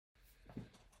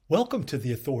Welcome to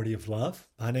the Authority of Love.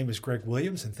 My name is Greg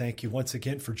Williams, and thank you once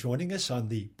again for joining us on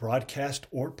the broadcast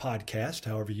or podcast,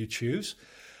 however you choose.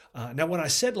 Now, when I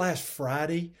said last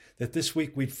Friday that this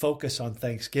week we'd focus on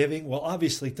Thanksgiving, well,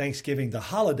 obviously Thanksgiving, the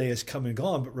holiday, is come and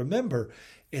gone, but remember,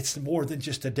 it's more than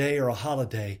just a day or a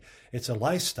holiday. It's a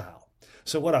lifestyle.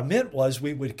 So what I meant was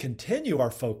we would continue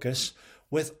our focus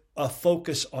with a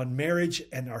focus on marriage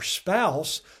and our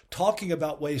spouse, talking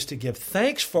about ways to give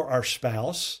thanks for our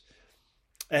spouse.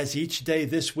 As each day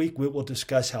this week, we will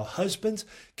discuss how husbands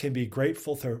can be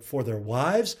grateful for their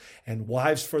wives and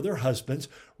wives for their husbands,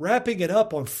 wrapping it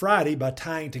up on Friday by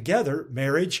tying together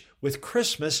marriage with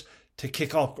Christmas to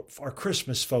kick off our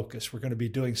Christmas focus. We're going to be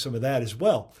doing some of that as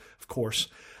well, of course.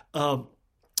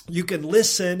 You can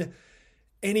listen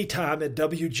anytime at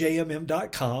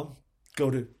WJMM.com. Go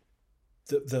to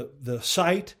the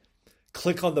site,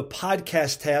 click on the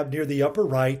podcast tab near the upper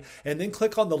right, and then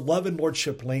click on the Love and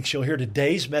Lordship links. You'll hear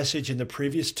today's message and the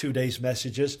previous 2 days'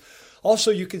 messages. Also,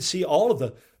 you can see all of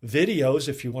the videos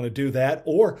if you want to do that,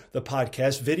 or the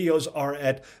podcast. Videos are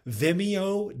at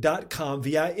Vimeo.com,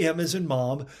 V-I-M as in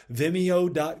mom,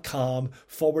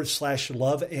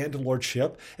 Vimeo.com/Love and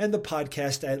Lordship, and the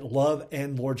podcast at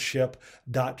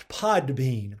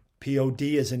loveandlordship.podbean,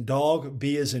 P-O-D as in dog,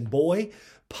 B as in boy,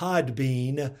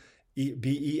 Podbean,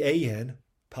 B-E-A-N,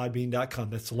 podbean.com.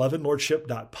 That's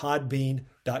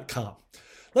loveandlordship.podbean.com.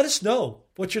 Let us know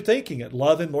what you're thinking at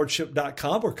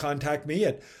loveandlordship.com, or contact me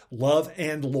at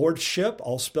loveandlordship,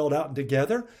 all spelled out and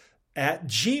together, at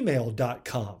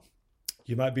gmail.com.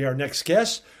 You might be our next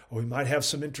guest, or we might have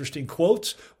some interesting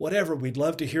quotes, whatever. We'd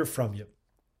love to hear from you.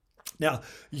 Now,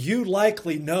 you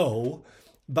likely know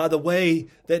by the way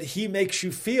that he makes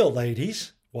you feel,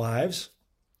 ladies, wives.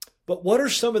 But what are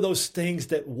some of those things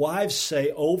that wives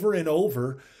say over and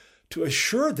over to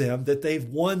assure them that they've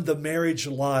won the marriage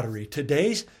lottery?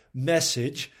 Today's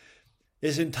message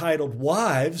is entitled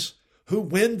Wives Who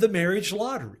Win the Marriage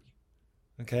Lottery.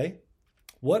 Okay?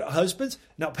 What husbands?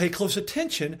 Now pay close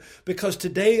attention, because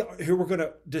today here we're going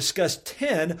to discuss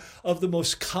 10 of the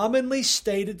most commonly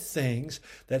stated things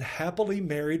that happily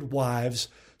married wives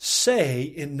say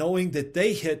in knowing that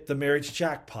they hit the marriage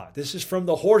jackpot. This is from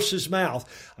the horse's mouth.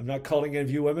 I'm not calling any of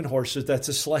you women horses. That's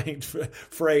a slang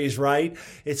phrase, right?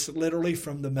 It's literally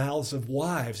from the mouths of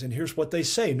wives. And here's what they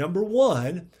say. Number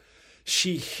one,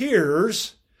 she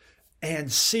hears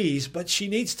and sees, but she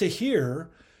needs to hear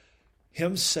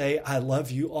him say, I love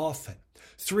you often.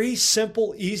 3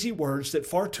 simple, easy words that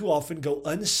far too often go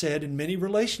unsaid in many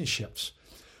relationships.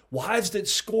 Wives that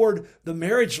scored the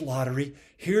marriage lottery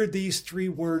hear these 3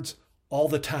 words all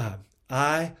the time.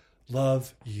 I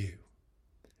love you.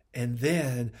 And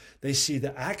then they see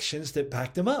the actions that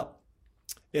back them up.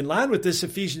 In line with this,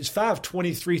 Ephesians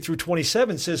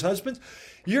 5:23-27 says, husbands,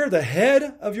 you're the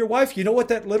head of your wife. You know what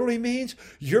that literally means?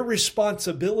 Your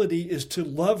responsibility is to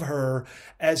love her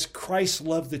as Christ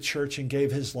loved the church and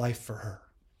gave his life for her.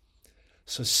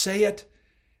 So say it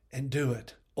and do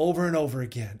it over and over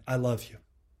again. I love you.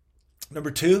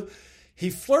 Number 2, he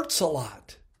flirts a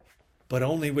lot, but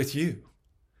only with you.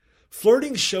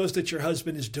 Flirting shows that your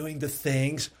husband is doing the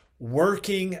things,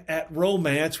 working at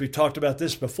romance, we've talked about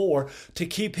this before, to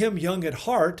keep him young at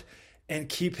heart and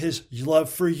keep his love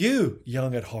for you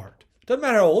young at heart. Doesn't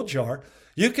matter how old you are,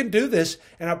 you can do this,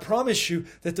 and I promise you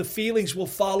that the feelings will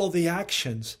follow the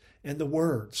actions and the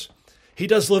words. He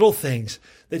does little things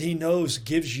that he knows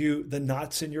gives you the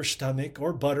knots in your stomach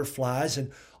or butterflies,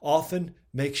 and often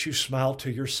makes you smile to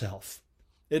yourself.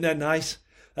 Isn't that nice?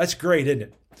 That's great, isn't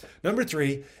it? Number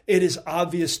 3, it is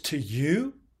obvious to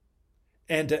you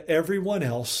and to everyone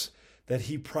else that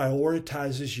he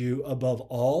prioritizes you above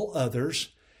all others,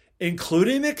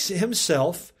 including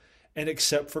himself, and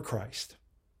except for Christ.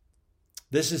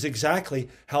 This is exactly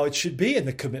how it should be in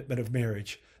the commitment of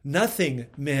marriage. Nothing,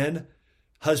 men,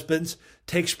 husbands,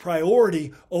 takes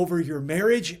priority over your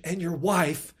marriage and your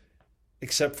wife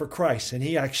except for Christ. And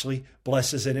he actually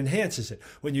blesses and enhances it.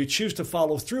 When you choose to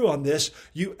follow through on this,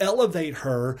 you elevate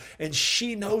her, and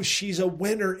she knows she's a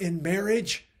winner in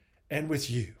marriage and with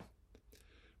you.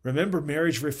 Remember,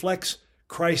 marriage reflects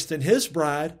Christ and his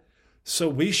bride, so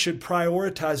we should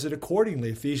prioritize it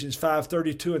accordingly. Ephesians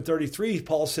 5:32 and 33,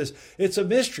 Paul says, it's a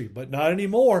mystery, but not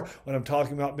anymore. When I'm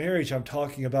talking about marriage, I'm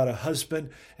talking about a husband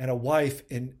and a wife,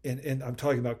 and I'm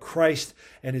talking about Christ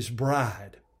and his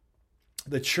bride,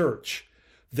 the church.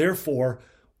 Therefore,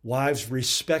 wives,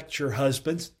 respect your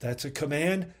husbands. That's a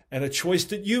command and a choice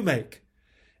that you make.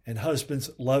 And husbands,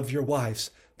 love your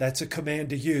wives. That's a command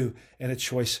to you and a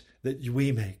choice that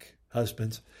we make,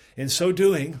 husbands. In so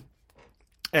doing,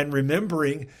 and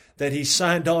remembering that he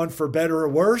signed on for better or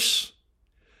worse,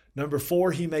 Number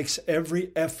 4, he makes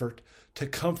every effort to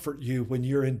comfort you when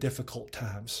you're in difficult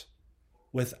times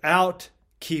without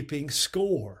keeping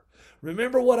score.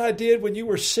 Remember what I did when you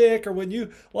were sick or when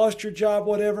you lost your job,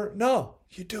 whatever? No,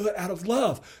 you do it out of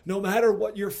love, no matter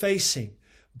what you're facing.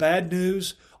 Bad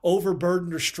news,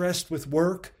 overburdened or stressed with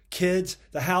work, kids,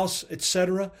 the house,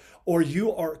 etc. Or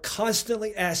you are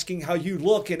constantly asking how you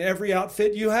look in every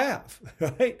outfit you have,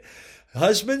 right?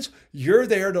 Husbands, you're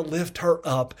there to lift her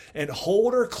up and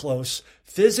hold her close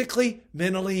physically,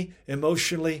 mentally,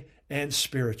 emotionally, and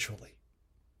spiritually.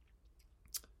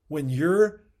 When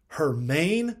you're her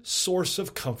main source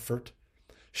of comfort,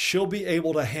 she'll be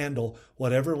able to handle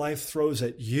whatever life throws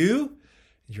at you,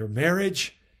 your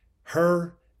marriage,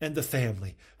 her, and the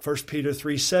family. 1 Peter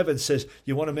 3:7 says,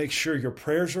 you want to make sure your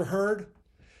prayers are heard?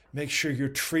 Make sure you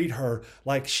treat her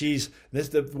like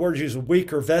the word used, a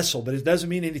weaker vessel, but it doesn't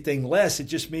mean anything less. It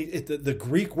just means, the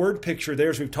Greek word picture there,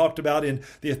 as we've talked about in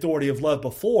The Authority of Love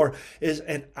before, is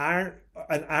an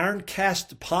iron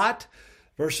cast pot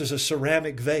versus a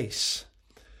ceramic vase.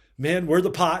 Men, we're the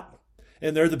pot,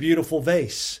 and they're the beautiful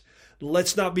vase.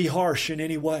 Let's not be harsh in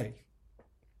any way.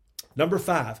 Number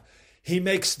 5, he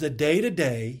makes the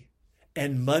day-to-day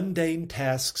and mundane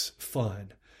tasks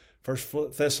fun.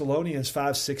 1 Thessalonians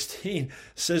 5:16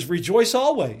 says, rejoice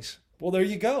always. Well, there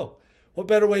you go. What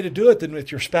better way to do it than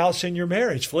with your spouse in your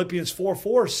marriage? Philippians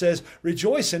 4:4 says,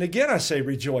 rejoice. And again, I say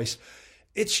rejoice.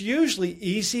 It's usually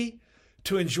easy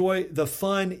to enjoy the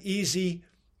fun, easy,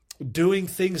 doing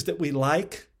things that we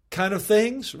like kind of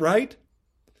things, right?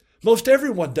 Most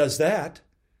everyone does that.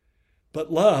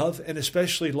 But love, and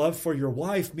especially love for your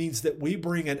wife, means that we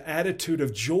bring an attitude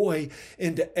of joy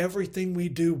into everything we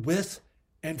do with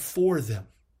and for them.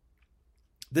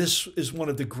 This is one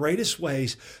of the greatest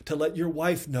ways to let your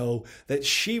wife know that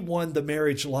she won the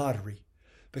marriage lottery,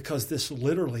 because this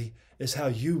literally is how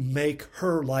you make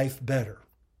her life better.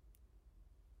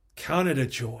 Count it a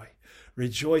joy.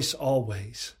 Rejoice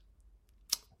always.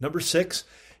 Number 6,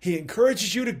 he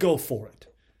encourages you to go for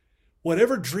it.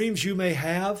 Whatever dreams you may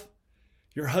have,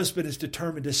 your husband is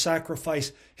determined to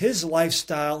sacrifice his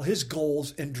lifestyle, his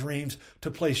goals and dreams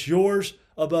to place yours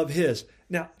above his.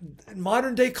 Now, in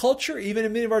modern day culture, even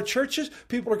in many of our churches,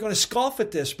 people are going to scoff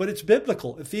at this, but it's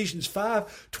biblical. Ephesians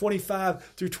 5:25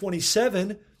 through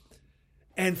 27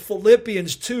 and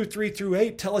Philippians 2:3 through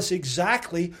 8 tell us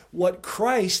exactly what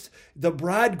Christ, the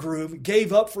bridegroom,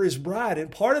 gave up for his bride.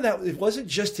 And part of that, it wasn't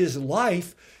just his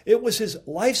life, it was his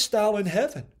lifestyle in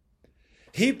heaven.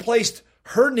 He placed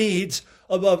her needs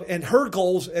above, and her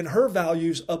goals and her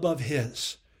values above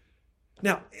his.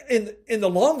 Now, in the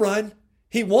long run,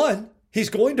 he won. He's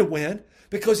going to win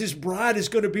because his bride is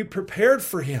going to be prepared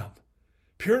for him,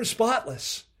 pure and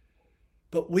spotless.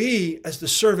 But we, as the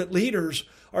servant leaders,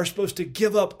 are supposed to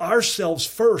give up ourselves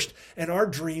first and our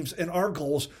dreams and our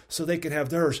goals so they can have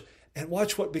theirs. And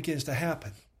watch what begins to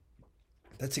happen.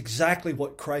 That's exactly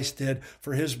what Christ did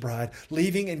for his bride,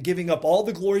 leaving and giving up all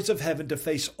the glories of heaven to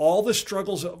face all the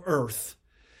struggles of earth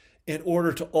in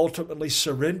order to ultimately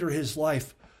surrender his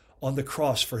life on the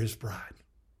cross for his bride.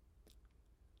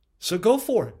 So go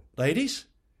for it, ladies,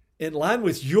 in line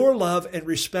with your love and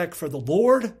respect for the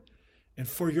Lord and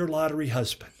for your lottery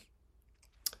husband.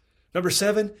 Number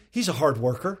 7, he's a hard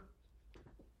worker.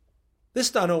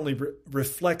 This not only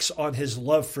reflects on his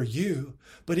love for you,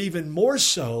 but even more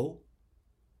so,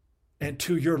 and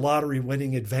to your lottery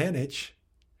winning advantage,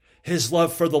 his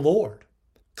love for the Lord.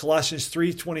 Colossians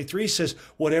 3:23 says,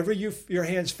 whatever your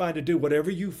hands find to do,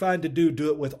 whatever you find to do, do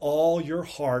it with all your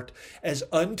heart as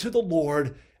unto the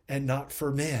Lord and not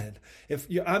for men. If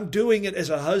I'm doing it as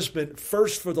a husband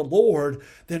first for the Lord,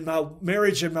 then my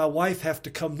marriage and my wife have to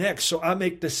come next. So I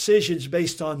make decisions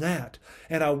based on that,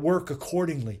 and I work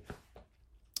accordingly.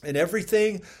 And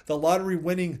everything the lottery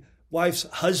winning wife's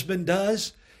husband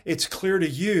does, it's clear to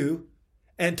you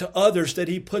and to others that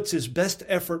he puts his best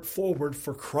effort forward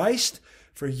for Christ,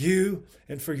 for you,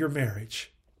 and for your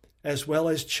marriage, as well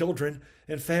as children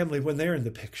and family when they're in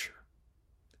the picture.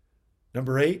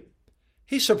 Number 8,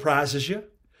 he surprises you.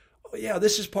 Oh, yeah,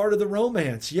 this is part of the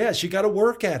romance. Yes, you got to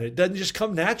work at it. It doesn't just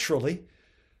come naturally.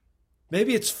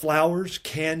 Maybe it's flowers,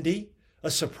 candy, a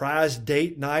surprise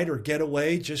date night or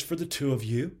getaway just for the two of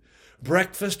you,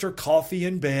 breakfast or coffee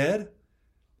in bed.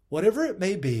 Whatever it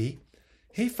may be,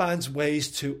 he finds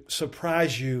ways to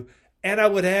surprise you, and I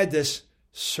would add this,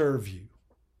 serve you.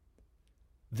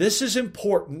 This is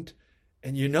important,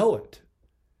 and you know it.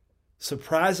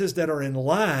 Surprises that are in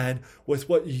line with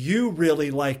what you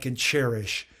really like and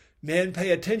cherish. Men,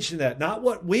 pay attention to that. Not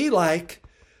what we like.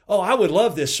 Oh, I would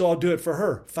love this, so I'll do it for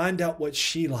her. Find out what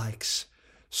she likes.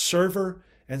 Serve her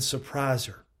and surprise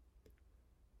her.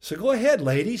 So go ahead,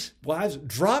 ladies, wives,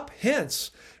 drop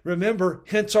hints. Remember,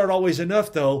 hints aren't always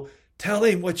enough, though. Tell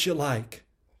him what you like.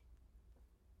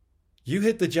 You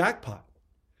hit the jackpot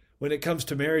when it comes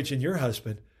to marriage and your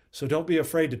husband, so don't be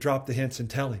afraid to drop the hints and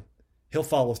tell him. He'll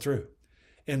follow through.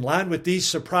 In line with these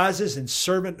surprises and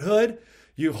servanthood,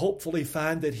 you hopefully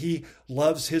find that he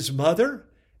loves his mother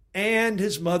and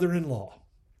his mother-in-law.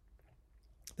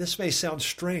 This may sound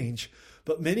strange,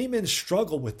 but many men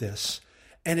struggle with this,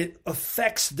 and it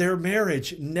affects their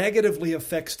marriage, negatively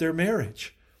affects their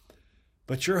marriage.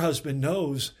 But your husband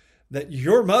knows that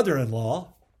your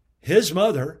mother-in-law, his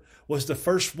mother, was the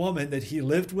first woman that he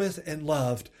lived with and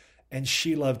loved, and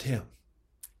she loved him.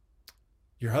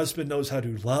 Your husband knows how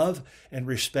to love and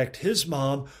respect his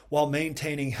mom while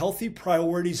maintaining healthy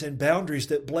priorities and boundaries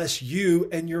that bless you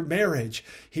and your marriage.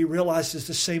 He realizes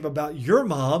the same about your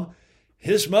mom,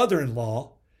 his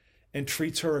mother-in-law, and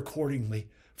treats her accordingly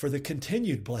for the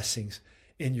continued blessings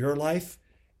in your life,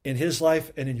 in his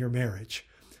life, and in your marriage.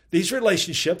 These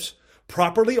relationships,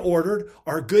 properly ordered,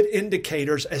 are good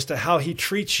indicators as to how he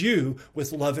treats you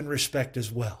with love and respect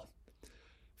as well.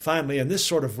 Finally, and this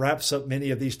sort of wraps up many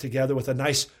of these together with a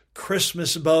nice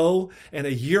Christmas bow and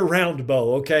a year-round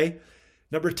bow, okay?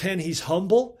 Number 10, he's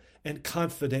humble and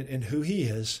confident in who he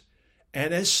is,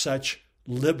 and as such,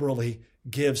 liberally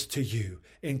gives to you,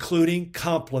 including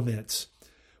compliments.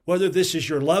 Whether this is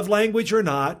your love language or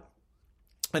not,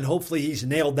 and hopefully he's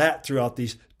nailed that throughout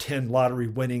these 10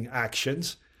 lottery-winning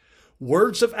actions,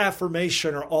 words of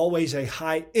affirmation are always a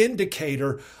high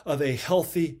indicator of a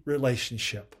healthy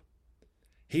relationship.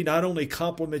 He not only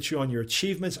compliments you on your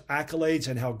achievements, accolades,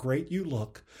 and how great you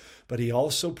look, but he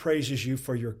also praises you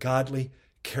for your godly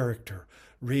character.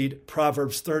 Read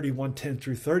Proverbs 31:10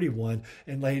 through 31,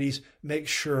 and ladies, make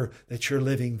sure that you're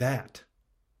living that.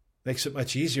 Makes it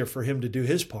much easier for him to do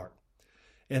his part.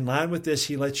 In line with this,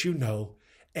 he lets you know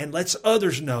and lets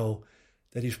others know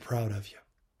that he's proud of you.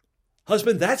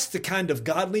 Husband, that's the kind of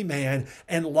godly man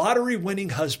and lottery-winning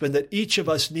husband that each of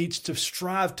us needs to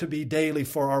strive to be daily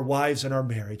for our wives and our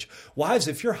marriage. Wives,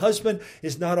 if your husband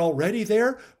is not already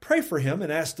there, pray for him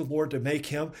and ask the Lord to make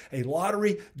him a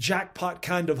lottery jackpot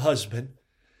kind of husband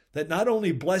that not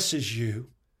only blesses you,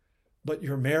 but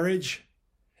your marriage,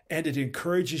 and it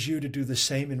encourages you to do the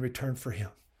same in return for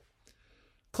him.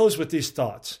 Close with these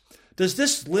thoughts. Does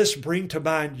this list bring to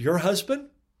mind your husband?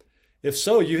 If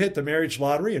so, you hit the marriage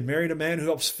lottery and married a man who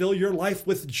helps fill your life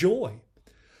with joy.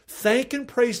 Thank and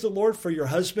praise the Lord for your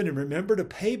husband, and remember to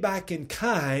pay back in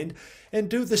kind and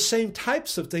do the same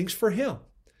types of things for him.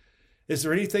 Is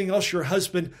there anything else your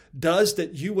husband does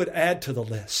that you would add to the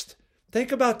list?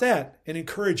 Think about that and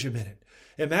encourage him in it.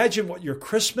 Imagine what your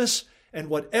Christmas and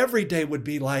what every day would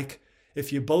be like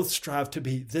if you both strive to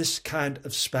be this kind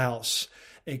of spouse,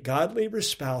 a godly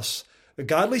spouse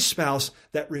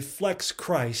that reflects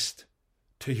Christ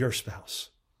to your spouse.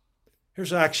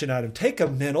 Here's an action item. Take a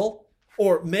mental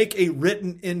or make a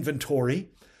written inventory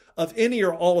of any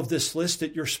or all of this list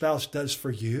that your spouse does for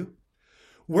you.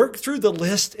 Work through the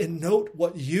list and note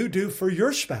what you do for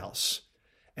your spouse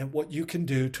and what you can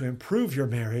do to improve your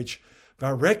marriage by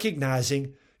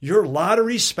recognizing your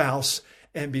lottery spouse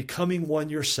and becoming one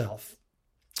yourself.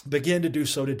 Begin to do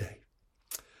so today.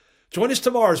 Join us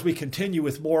tomorrow as we continue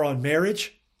with more on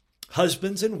marriage,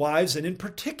 husbands and wives, and in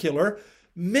particular,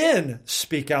 men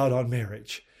speak out on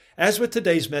marriage. As with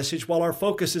today's message, while our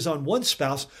focus is on one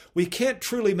spouse, we can't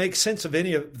truly make sense of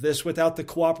any of this without the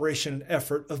cooperation and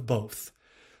effort of both.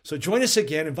 So join us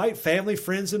again. Invite family,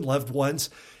 friends, and loved ones,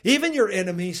 even your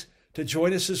enemies, to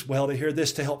join us as well to hear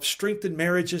this to help strengthen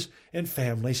marriages and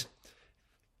families.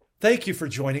 Thank you for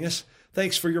joining us.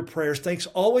 Thanks for your prayers. Thanks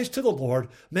always to the Lord.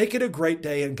 Make it a great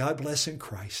day, and God bless in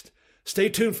Christ. Stay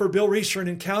tuned for Bill Reeser and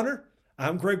Encounter.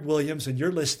 I'm Greg Williams, and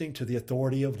you're listening to The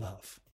Authority of Love.